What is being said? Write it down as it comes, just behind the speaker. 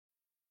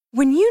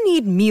When you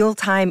need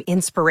mealtime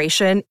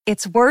inspiration,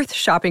 it's worth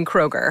shopping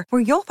Kroger,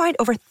 where you'll find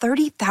over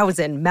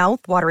 30,000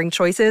 mouth-watering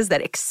choices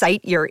that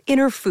excite your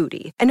inner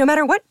foodie. And no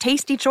matter what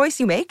tasty choice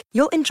you make,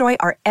 you'll enjoy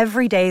our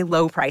everyday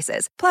low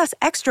prices, plus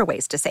extra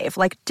ways to save,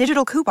 like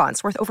digital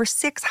coupons worth over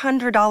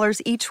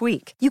 $600 each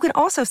week. You can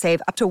also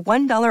save up to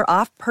 $1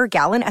 off per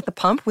gallon at the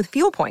pump with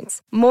fuel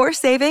points. More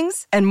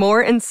savings and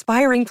more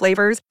inspiring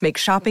flavors make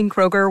shopping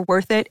Kroger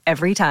worth it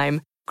every time.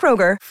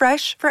 Kroger,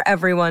 fresh for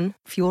everyone.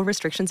 Fuel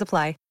restrictions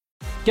apply.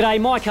 G'day,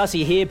 Mike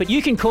Hussey here, but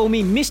you can call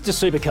me Mr.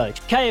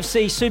 Supercoach.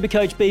 KFC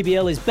Supercoach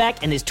BBL is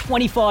back and there's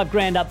 25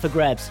 grand up for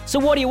grabs. So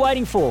what are you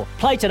waiting for?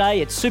 Play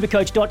today at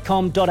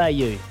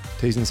supercoach.com.au.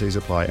 T's and C's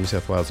apply. New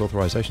South Wales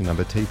authorisation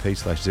number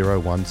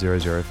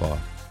TP/01005.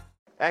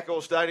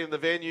 Accor Stadium, the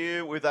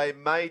venue, with a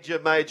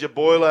major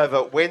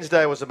boil-over.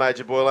 Wednesday was a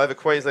major boil-over.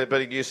 Queensland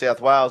beating New South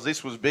Wales.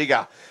 This was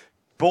bigger.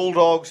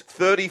 Bulldogs,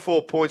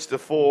 34 points to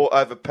 4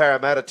 over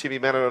Parramatta, Timmy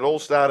Manor. It all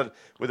started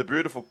with a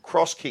beautiful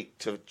cross kick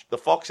to the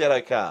Fox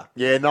Addo car.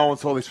 Yeah, no one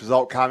saw this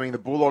result coming. The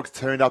Bulldogs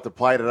turned up to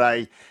play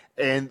today,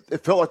 and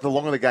it felt like the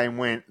longer the game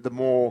went, the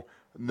more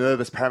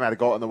nervous Parramatta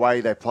got in the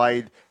way they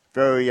played.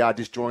 Very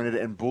disjointed,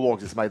 and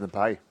Bulldogs just made them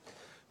pay.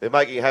 They're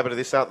making a habit of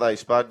this, aren't they,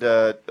 Spud,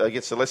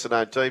 against the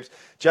lesser-known teams.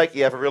 Jakey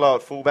Avarillo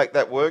at fullback,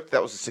 that worked.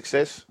 That was a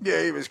success.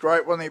 Yeah, he was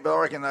great, wasn't he? But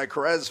I reckon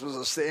Carraz was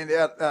a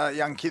standout.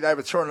 Young kid,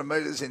 over 200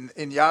 metres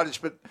in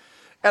yardage. But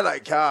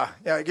Addo Carr,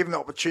 given the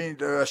opportunity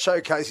to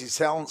showcase his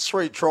talents,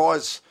 3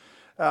 tries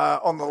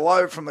on the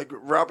low from the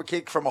rubber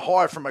kick, from a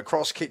high, from a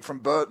cross kick from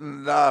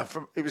Burton.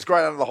 He was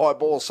great under the high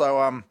ball.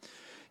 So,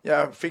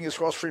 fingers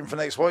crossed for him for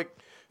next week.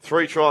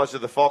 3 tries to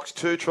the Fox,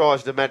 2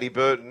 tries to Matty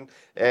Burton,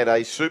 and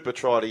a super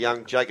try to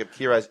young Jacob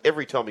Kiraz.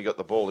 Every time he got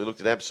the ball, he looked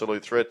an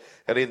absolute threat.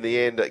 And in the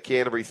end,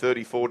 Canterbury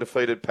 34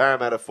 defeated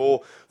Parramatta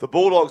 4. The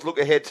Bulldogs look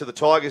ahead to the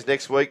Tigers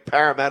next week.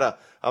 Parramatta,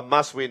 a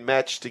must-win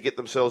match to get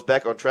themselves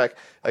back on track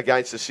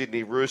against the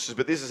Sydney Roosters.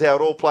 But this is how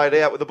it all played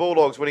out, with the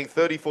Bulldogs winning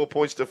 34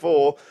 points to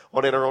 4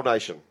 on NRL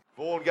Nation.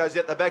 Vaughan goes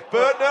out the back.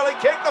 Burton early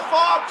kick, the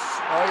Fox!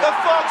 The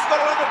Fox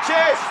got it on the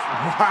chest!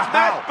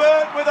 Matt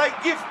Burton with a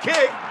gift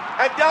kick.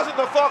 And doesn't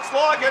the Fox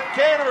like it?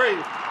 Canterbury,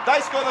 they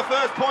score the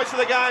first points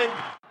of the game.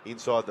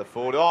 Inside the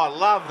 40. Oh, I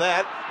love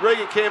that.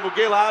 Regan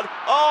Campbell-Gillard.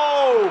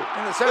 Oh!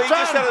 He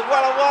just had it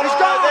one-on-one.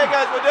 There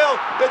goes Waddell.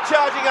 They're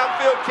charging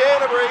upfield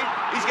Canterbury.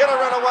 He's going to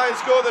run away and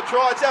score the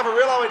try. It's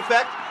Avarillo, in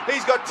fact.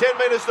 He's got 10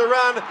 metres to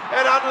run.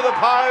 And under the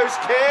post,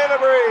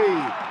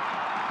 Canterbury.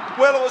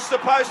 Well, it was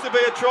supposed to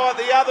be a try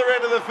at the other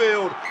end of the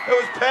field. It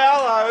was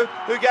Paolo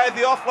who gave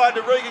the offload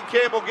to Regan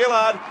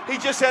Campbell-Gillard. He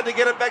just had to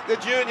get it back to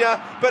Junior,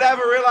 but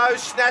Avarillo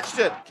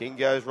snatched it. King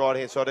goes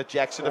right-hand side to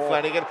Jackson to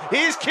Flanagan.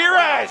 Here's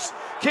Kiraz.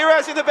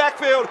 Kiraz in the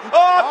backfield.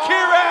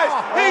 Kiraz!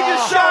 He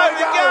just showed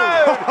the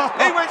go.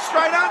 He went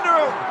straight under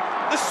him.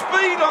 The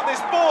speed on this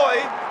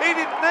boy, he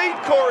didn't need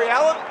Corey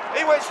Allen.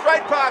 He went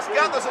straight past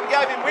Guthers and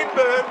gave him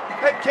windburn.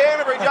 And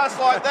Canterbury just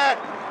like that.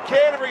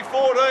 Canterbury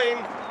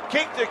 14.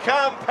 Kick to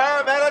come,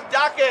 Parramatta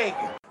ducking.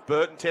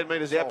 Burton 10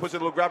 metres out, puts a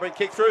little grubber and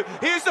kick through.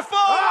 Here's the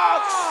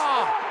Fox!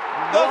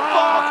 The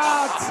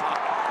Fox!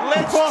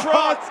 Let's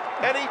trot.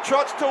 And he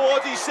trots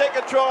towards his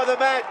second try of the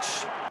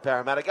match.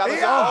 Parramatta goes, here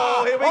we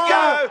go. Here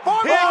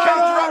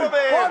comes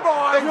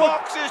Rubberman. The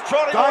Fox is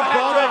trotting for a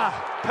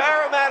hat-trick.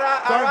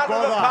 Parramatta are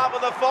under the pump,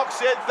 and the Fox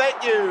said,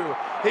 thank you.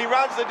 He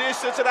runs the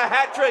distance and a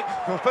hat-trick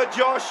for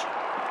Josh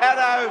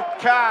Addo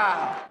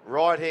Carr.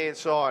 Right-hand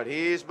side,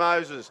 here's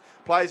Moses.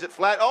 Plays it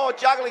flat.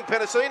 Juggling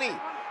Penasini.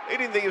 He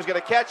didn't think he was going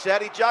to catch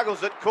that. He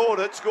juggles it, caught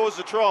it, scores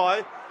the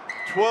try.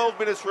 12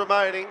 minutes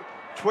remaining.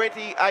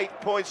 28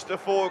 points to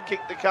 4.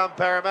 Kick to come,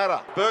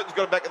 Parramatta. Burton's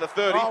got him back in the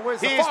 30.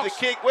 Here's the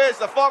kick. Where's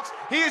the Fox?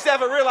 Here's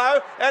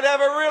Avarillo. And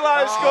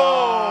Avarillo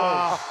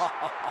scores.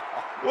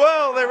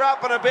 Well, they're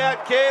up and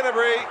about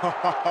Canterbury.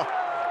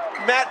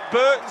 Matt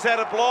Burton's had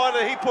a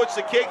blinder. He puts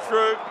the kick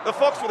through. The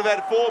Fox would have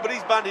had 4, but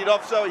he's bundied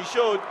off, so he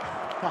should.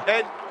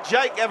 And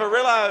Jake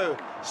Avarillo,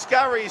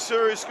 Scurry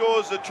Suru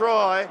scores the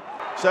try.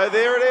 So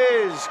there it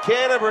is.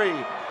 Canterbury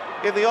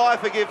in the I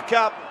Forgive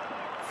Cup,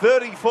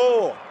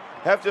 34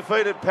 have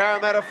defeated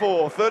Parramatta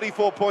 4.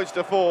 34 points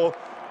to 4.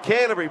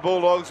 Canterbury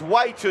Bulldogs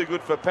way too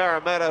good for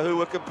Parramatta, who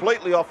were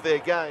completely off their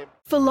game.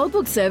 For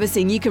logbook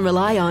servicing you can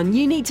rely on,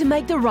 you need to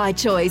make the right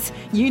choice.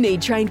 You need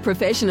trained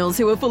professionals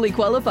who are fully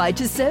qualified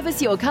to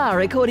service your car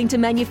according to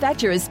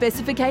manufacturer's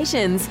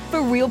specifications.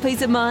 For real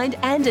peace of mind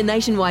and a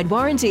nationwide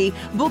warranty,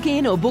 book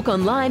in or book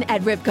online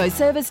at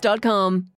repcoservice.com.